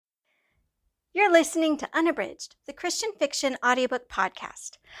You're listening to Unabridged, the Christian fiction audiobook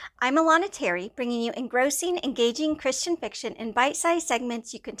podcast. I'm Alana Terry, bringing you engrossing, engaging Christian fiction in bite-sized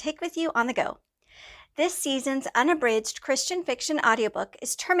segments you can take with you on the go. This season's unabridged Christian fiction audiobook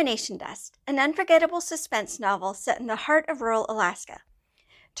is Termination Dust, an unforgettable suspense novel set in the heart of rural Alaska.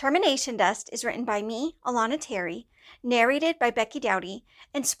 Termination Dust is written by me, Alana Terry, narrated by Becky Dowdy,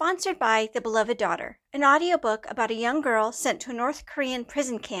 and sponsored by The Beloved Daughter, an audiobook about a young girl sent to a North Korean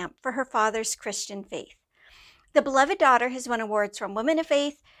prison camp for her father's Christian faith. The Beloved Daughter has won awards from Women of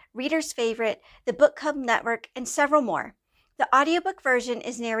Faith, Reader's Favorite, the Book Club Network, and several more. The audiobook version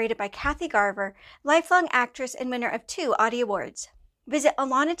is narrated by Kathy Garver, lifelong actress and winner of 2 Audie Awards. Visit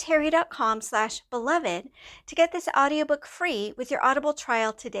alanaterry.com/beloved to get this audiobook free with your Audible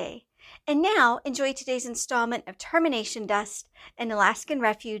trial today. And now, enjoy today's installment of Termination Dust, an Alaskan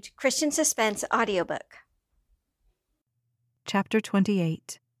Refuge Christian suspense audiobook. Chapter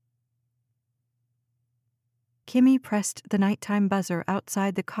 28. Kimmy pressed the nighttime buzzer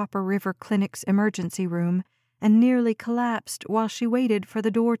outside the Copper River Clinic's emergency room and nearly collapsed while she waited for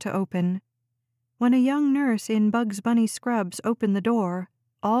the door to open. When a young nurse in Bugs Bunny scrubs opened the door,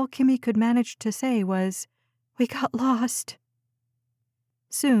 all Kimmy could manage to say was, "We got lost."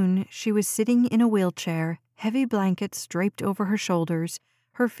 Soon she was sitting in a wheelchair, heavy blankets draped over her shoulders,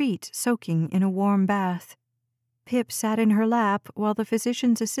 her feet soaking in a warm bath. Pip sat in her lap while the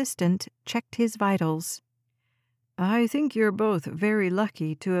physician's assistant checked his vitals. "I think you're both very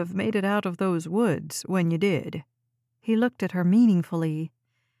lucky to have made it out of those woods when you did." He looked at her meaningfully.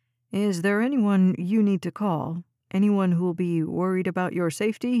 "Is there anyone you need to call? Anyone who'll be worried about your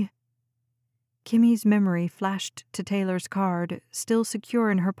safety?" Kimmy's memory flashed to Taylor's card, still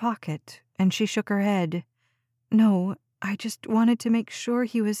secure in her pocket, and she shook her head. "No, I just wanted to make sure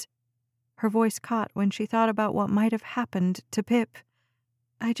he was—" Her voice caught when she thought about what might have happened to Pip.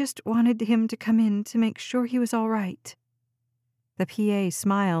 "I just wanted him to come in to make sure he was all right." The PA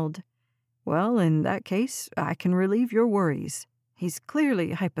smiled. "Well, in that case, I can relieve your worries. He's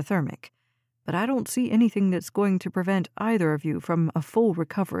clearly hypothermic, but I don't see anything that's going to prevent either of you from a full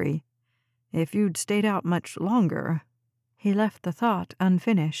recovery. If you'd stayed out much longer—" He left the thought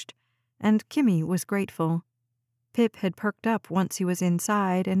unfinished, and Kimmy was grateful. Pip had perked up once he was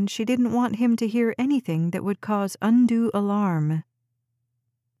inside, and she didn't want him to hear anything that would cause undue alarm.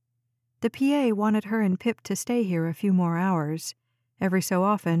 The PA wanted her and Pip to stay here a few more hours. Every so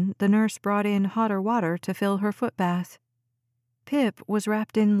often, the nurse brought in hotter water to fill her foot bath. Pip was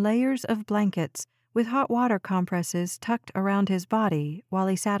wrapped in layers of blankets, with hot water compresses tucked around his body while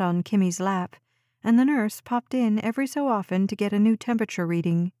he sat on Kimmy's lap, and the nurse popped in every so often to get a new temperature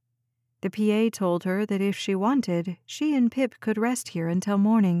reading. The PA told her that if she wanted, she and Pip could rest here until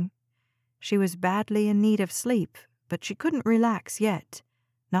morning. She was badly in need of sleep, but she couldn't relax yet,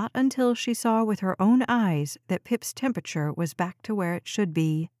 not until she saw with her own eyes that Pip's temperature was back to where it should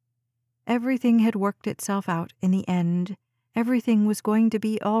be. Everything had worked itself out in the end. Everything was going to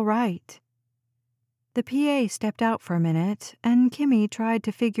be all right. The PA stepped out for a minute, and Kimmy tried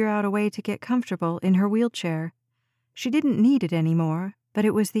to figure out a way to get comfortable in her wheelchair. She didn't need it anymore, but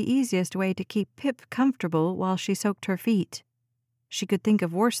it was the easiest way to keep Pip comfortable while she soaked her feet. She could think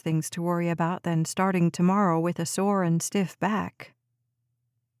of worse things to worry about than starting tomorrow with a sore and stiff back.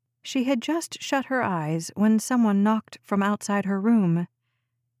 She had just shut her eyes when someone knocked from outside her room.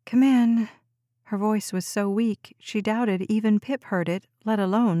 "Come in." Her voice was so weak she doubted even Pip heard it, let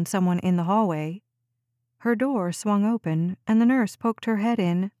alone someone in the hallway. Her door swung open, and the nurse poked her head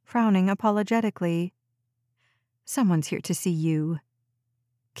in, frowning apologetically. "Someone's here to see you."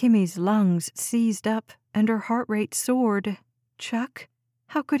 Kimmy's lungs seized up, and her heart rate soared. Chuck?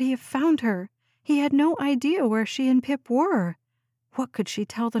 How could he have found her? He had no idea where she and Pip were. What could she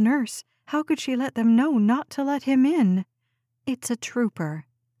tell the nurse? How could she let them know not to let him in? "It's a trooper,"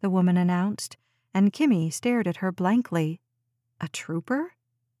 the woman announced, and Kimmy stared at her blankly. A trooper?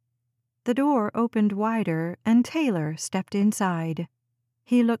 The door opened wider, and Taylor stepped inside.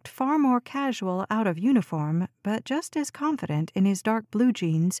 He looked far more casual out of uniform, but just as confident in his dark blue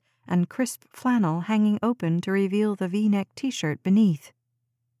jeans and crisp flannel hanging open to reveal the V-neck t-shirt beneath.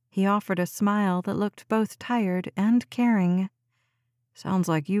 He offered a smile that looked both tired and caring. "Sounds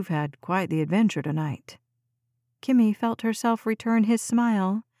like you've had quite the adventure tonight." Kimmy felt herself return his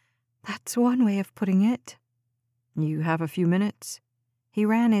smile. "That's one way of putting it." "You have a few minutes?" He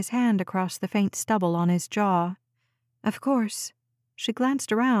ran his hand across the faint stubble on his jaw. "Of course." She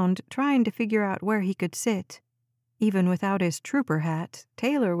glanced around, trying to figure out where he could sit. Even without his trooper hat,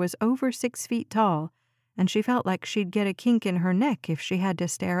 Taylor was over 6 feet tall, and she felt like she'd get a kink in her neck if she had to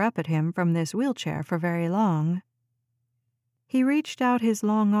stare up at him from this wheelchair for very long. He reached out his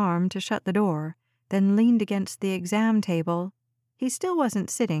long arm to shut the door, then leaned against the exam table. He still wasn't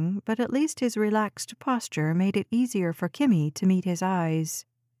sitting, but at least his relaxed posture made it easier for Kimmy to meet his eyes.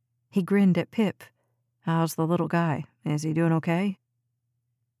 He grinned at Pip. "How's the little guy? Is he doing okay?"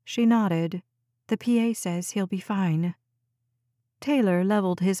 She nodded. "The PA says he'll be fine." Taylor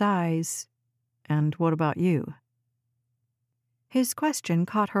leveled his eyes. "And what about you?" His question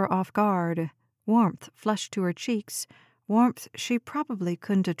caught her off guard. Warmth flushed to her cheeks, warmth she probably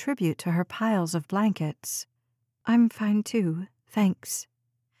couldn't attribute to her piles of blankets. "I'm fine too, thanks."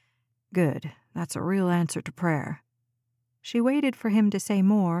 "Good. That's a real answer to prayer." She waited for him to say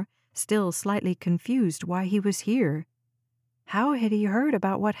more, still slightly confused why he was here. How had he heard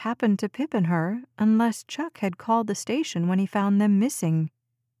about what happened to Pip and her, unless Chuck had called the station when he found them missing?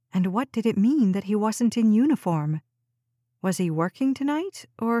 And what did it mean that he wasn't in uniform? Was he working tonight,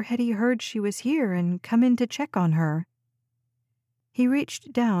 or had he heard she was here and come in to check on her? He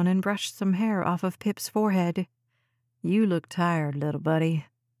reached down and brushed some hair off of Pip's forehead. "You look tired, little buddy."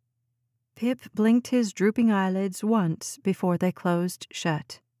 Pip blinked his drooping eyelids once before they closed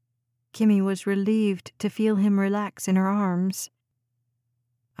shut. Kimmy was relieved to feel him relax in her arms.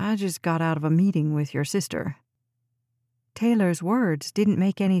 "I just got out of a meeting with your sister." Taylor's words didn't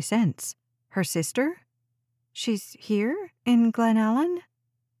make any sense. Her sister? She's here? In Glen Allen?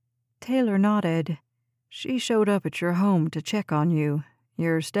 Taylor nodded. "She showed up at your home to check on you.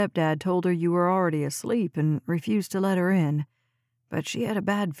 Your stepdad told her you were already asleep and refused to let her in. But she had a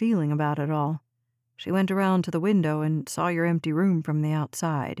bad feeling about it all. She went around to the window and saw your empty room from the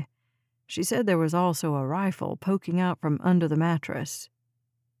outside. She said there was also a rifle poking out from under the mattress."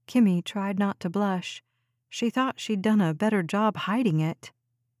 Kimmy tried not to blush. She thought she'd done a better job hiding it.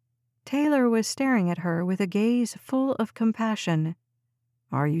 Taylor was staring at her with a gaze full of compassion.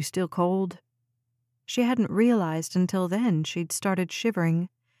 "Are you still cold?" She hadn't realized until then she'd started shivering.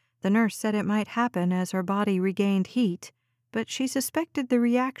 The nurse said it might happen as her body regained heat, but she suspected the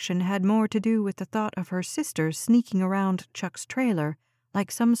reaction had more to do with the thought of her sister sneaking around Chuck's trailer like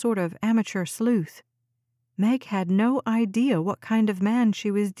some sort of amateur sleuth. Meg had no idea what kind of man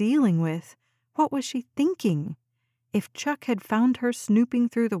she was dealing with. What was she thinking? If Chuck had found her snooping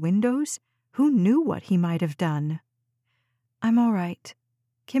through the windows, who knew what he might have done? "I'm all right."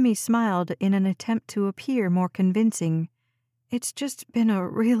 Kimmy smiled in an attempt to appear more convincing. "It's just been a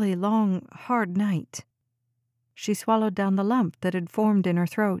really long, hard night." She swallowed down the lump that had formed in her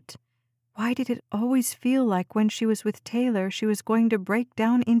throat. Why did it always feel like when she was with Taylor she was going to break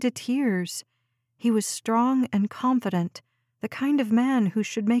down into tears? He was strong and confident, the kind of man who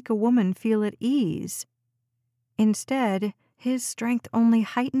should make a woman feel at ease. Instead, his strength only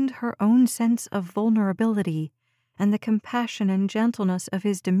heightened her own sense of vulnerability, and the compassion and gentleness of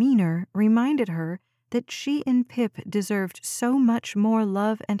his demeanor reminded her that she and Pip deserved so much more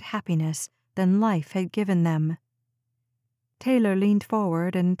love and happiness than life had given them. Taylor leaned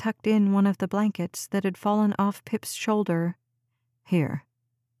forward and tucked in one of the blankets that had fallen off Pip's shoulder. "Here."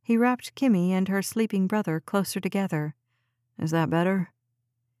 He wrapped Kimmy and her sleeping brother closer together. "Is that better?"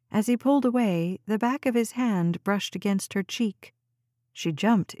 As he pulled away, the back of his hand brushed against her cheek. She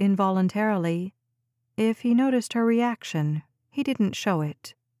jumped involuntarily. If he noticed her reaction, he didn't show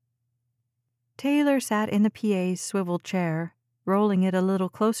it. Taylor sat in the PA's swivel chair. Rolling it a little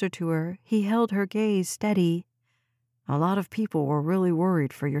closer to her, he held her gaze steady. "A lot of people were really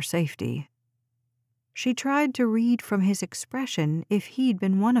worried for your safety." She tried to read from his expression if he'd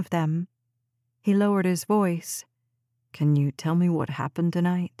been one of them. He lowered his voice. "Can you tell me what happened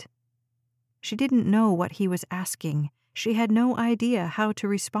tonight?" She didn't know what he was asking. She had no idea how to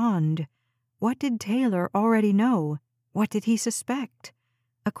respond. What did Taylor already know? What did he suspect?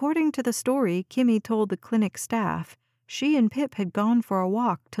 According to the story Kimmy told the clinic staff, she and Pip had gone for a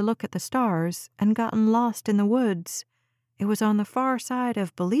walk to look at the stars and gotten lost in the woods. It was on the far side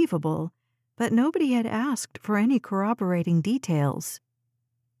of believable, but nobody had asked for any corroborating details.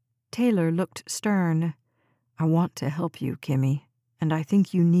 Taylor looked stern. "I want to help you, Kimmy, and I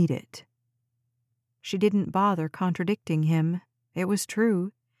think you need it." She didn't bother contradicting him. It was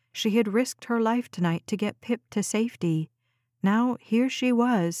true. She had risked her life tonight to get Pip to safety. Now here she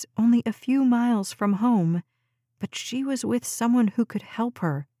was, only a few miles from home, but she was with someone who could help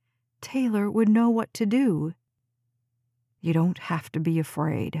her. Taylor would know what to do. "You don't have to be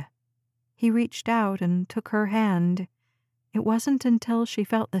afraid." He reached out and took her hand. It wasn't until she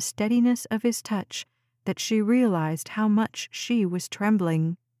felt the steadiness of his touch that she realized how much she was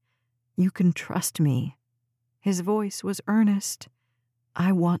trembling. "You can trust me." His voice was earnest.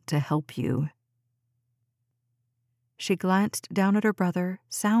 "I want to help you." She glanced down at her brother,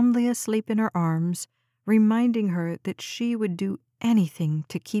 soundly asleep in her arms, reminding her that she would do anything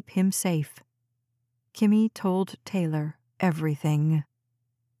to keep him safe. Kimmy told Taylor everything.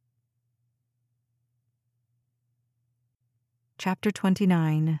 Chapter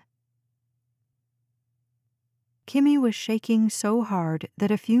 29. Kimmy was shaking so hard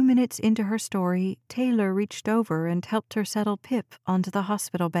that a few minutes into her story, Taylor reached over and helped her settle Pip onto the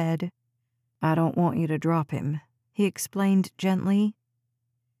hospital bed. "I don't want you to drop him," he explained gently.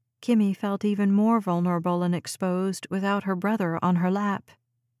 Kimmy felt even more vulnerable and exposed without her brother on her lap.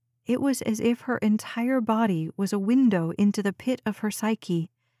 It was as if her entire body was a window into the pit of her psyche,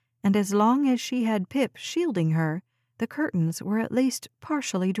 and as long as she had Pip shielding her, the curtains were at least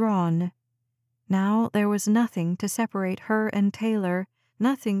partially drawn. Now there was nothing to separate her and Taylor,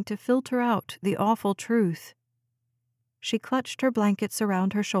 nothing to filter out the awful truth. She clutched her blankets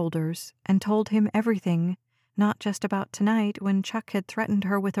around her shoulders and told him everything, not just about tonight when Chuck had threatened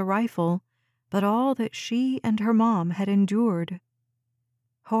her with a rifle, but all that she and her mom had endured.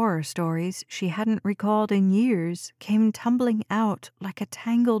 Horror stories she hadn't recalled in years came tumbling out like a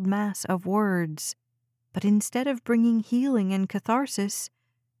tangled mass of words, but instead of bringing healing and catharsis,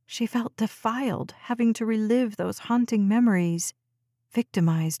 she felt defiled having to relive those haunting memories,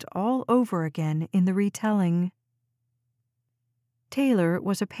 victimized all over again in the retelling. Taylor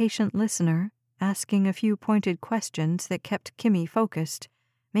was a patient listener, asking a few pointed questions that kept Kimmy focused,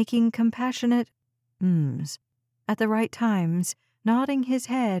 making compassionate mms at the right times, nodding his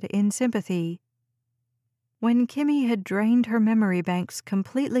head in sympathy. When Kimmy had drained her memory banks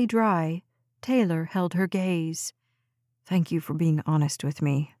completely dry, Taylor held her gaze. "Thank you for being honest with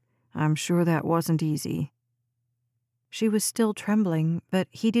me. I'm sure that wasn't easy." She was still trembling, but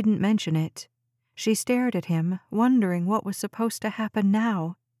he didn't mention it. She stared at him, wondering what was supposed to happen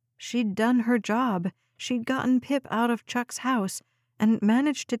now. She'd done her job. She'd gotten Pip out of Chuck's house and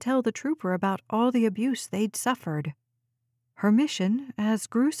managed to tell the trooper about all the abuse they'd suffered. Her mission, as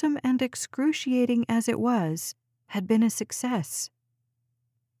gruesome and excruciating as it was, had been a success.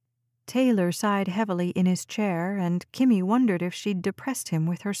 Taylor sighed heavily in his chair, and Kimmy wondered if she'd depressed him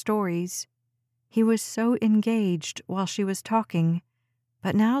with her stories. He was so engaged while she was talking,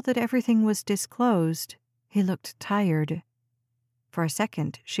 but now that everything was disclosed, he looked tired. For a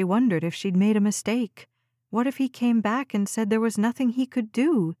second, she wondered if she'd made a mistake. What if he came back and said there was nothing he could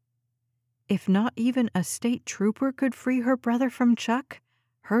do? If not even a state trooper could free her brother from Chuck,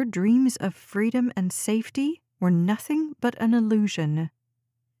 her dreams of freedom and safety were nothing but an illusion.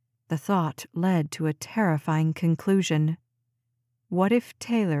 The thought led to a terrifying conclusion. What if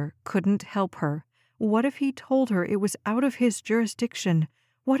Taylor couldn't help her? What if he told her it was out of his jurisdiction?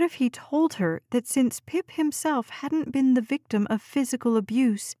 What if he told her that since Pip himself hadn't been the victim of physical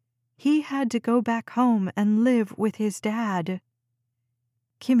abuse, he had to go back home and live with his dad?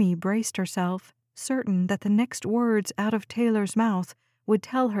 Kimmy braced herself, certain that the next words out of Taylor's mouth would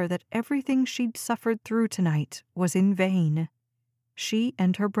tell her that everything she'd suffered through tonight was in vain. She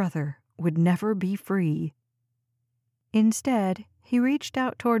and her brother would never be free. Instead, he reached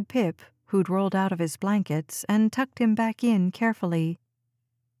out toward Pip, who'd rolled out of his blankets, and tucked him back in carefully.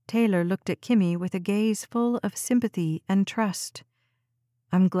 Taylor looked at Kimmy with a gaze full of sympathy and trust.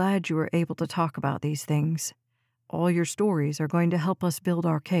 "I'm glad you were able to talk about these things. All your stories are going to help us build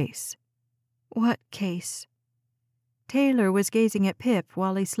our case." "What case?" Taylor was gazing at Pip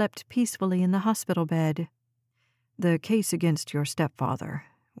while he slept peacefully in the hospital bed. "The case against your stepfather.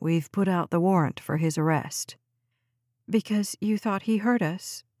 We've put out the warrant for his arrest." "Because you thought he hurt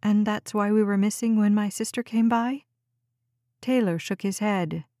us, and that's why we were missing when my sister came by?" Taylor shook his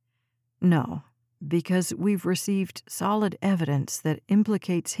head. "No, because we've received solid evidence that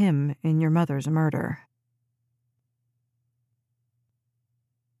implicates him in your mother's murder."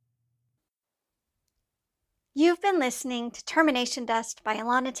 You've been listening to Termination Dust by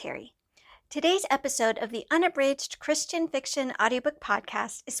Alana Terry. Today's episode of the Unabridged Christian Fiction Audiobook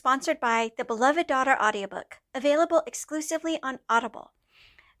Podcast is sponsored by the Beloved Daughter audiobook, available exclusively on Audible.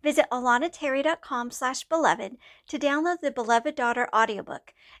 Visit alanaterry.com/beloved to download the Beloved Daughter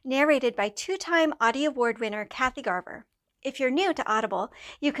audiobook, narrated by two-time Audie Award winner Kathy Garver. If you're new to Audible,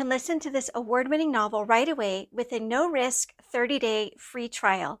 you can listen to this award-winning novel right away with a no-risk 30-day free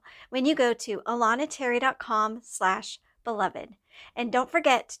trial when you go to alanaterry.com/beloved. And don't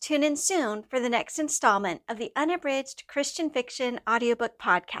forget to tune in soon for the next installment of the Unabridged Christian Fiction Audiobook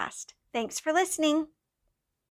Podcast. Thanks for listening.